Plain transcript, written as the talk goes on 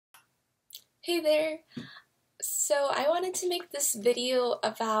Hey there! So I wanted to make this video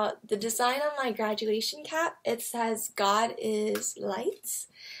about the design on my graduation cap. It says God is light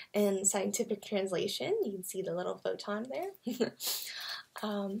in scientific translation. You can see the little photon there.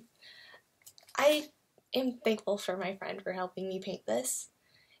 um, I am thankful for my friend for helping me paint this.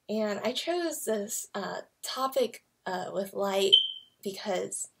 And I chose this topic with light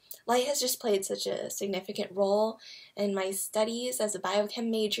because light has just played such a significant role in my studies as a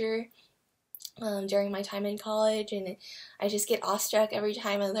biochem major. During my time in college, and I just get awestruck every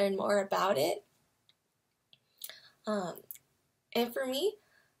time I learn more about it. And for me,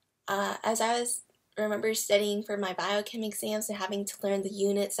 as I remember studying for my biochem exams and having to learn the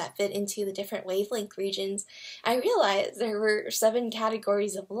units that fit into the different wavelength regions, I realized there were 7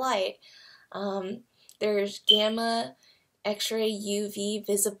 categories of light. There's gamma, X-ray, UV,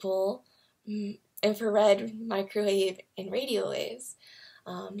 visible, infrared, microwave, and radio waves.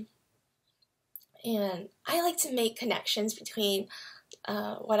 And I like to make connections between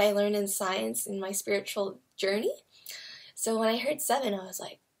what I learned in science and my spiritual journey. So when I heard 7, I was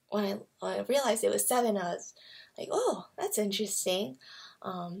like, when I realized it was 7, I was like, oh, that's interesting.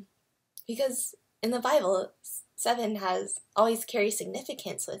 Because in the Bible, 7 always carries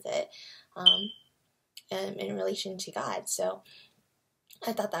significance with it in relation to God. So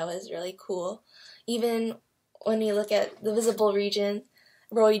I thought that was really cool. Even when you look at the visible region,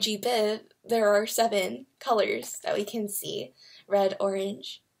 Roy G. Biv, there are 7 colors that we can see: red,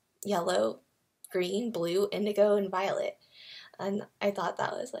 orange, yellow, green, blue, indigo, and violet. And I thought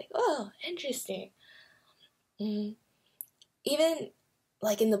that was like, oh, interesting. Even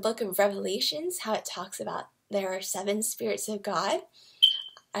like in the book of Revelations, how it talks about there are 7 spirits of God,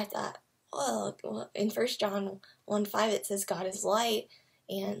 I thought, well in 1 John 1:5 it says God is light,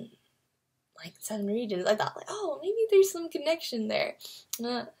 and like 7 regions. I thought like, oh, maybe there's some connection there.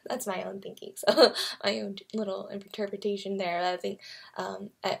 That's my own thinking, so my own little interpretation there. I think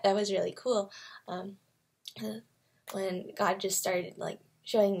that was really cool when God just started like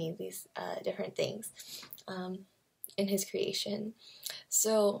showing me these different things in His creation.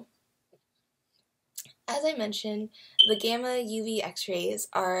 So as I mentioned, the gamma, UV, X-rays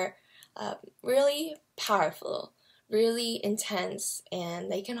are really powerful, really intense,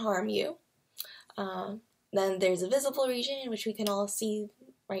 and they can harm you. Then there's a visible region, which we can all see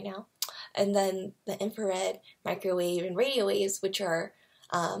right now, and then the infrared, microwave, and radio waves, which are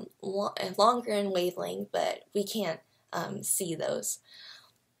longer in wavelength, but we can't see those.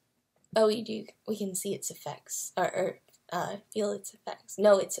 But we can see its effects, or feel its effects,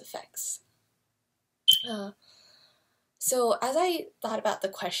 know its effects. So as I thought about the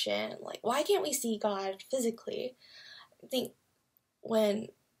question, like, why can't we see God physically? I think when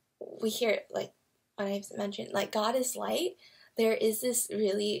we hear, like, when I mentioned, like, God is light, there is this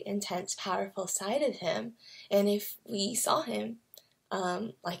really intense, powerful side of Him, and if we saw Him,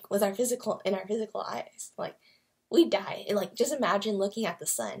 like, in our physical eyes, like, we'd die. And, like, just imagine looking at the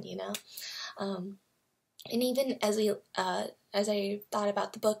sun, you know? And even as I thought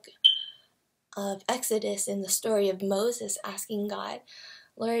about the book of Exodus and the story of Moses asking God,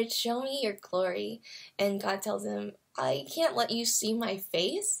 Lord, show me your glory, and God tells him, I can't let you see my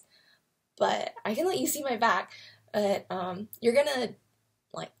face, but I can let you see my back, but you're gonna,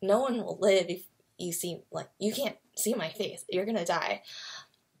 like, no one will live if you see, like, you can't see my face, you're gonna die.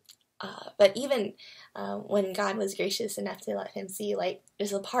 But even when God was gracious enough to let him see, like,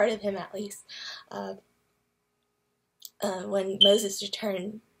 there's a part of him at least, when Moses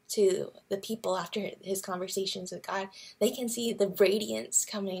returned to the people after his conversations with God, they can see the radiance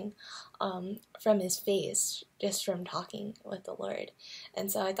coming from his face just from talking with the Lord.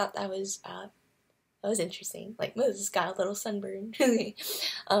 And so I thought that was interesting. Like, Moses got a little sunburn.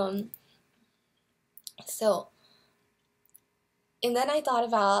 So, and then I thought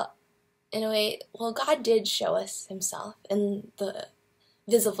about, in a way, well, God did show us Himself in the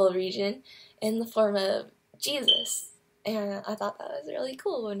visible region in the form of Jesus. And I thought that was really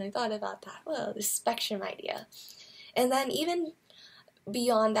cool when I thought about that. Well, this spectrum idea. And then even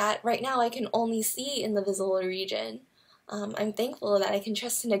beyond that, right now I can only see in the visible region. I'm thankful that I can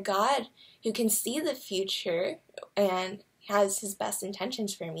trust in a God who can see the future and has His best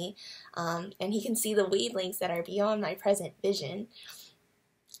intentions for me. And He can see the wavelengths that are beyond my present vision.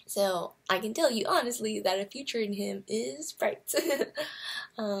 So I can tell you honestly that a future in Him is bright.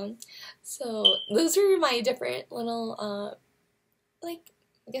 So those are my different little, like,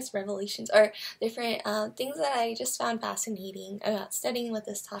 I guess revelations, or different things that I just found fascinating about studying with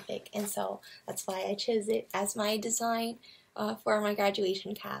this topic. And so that's why I chose it as my design for my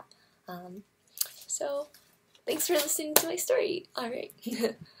graduation cap. So thanks for listening to my story. All right.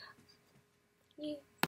 You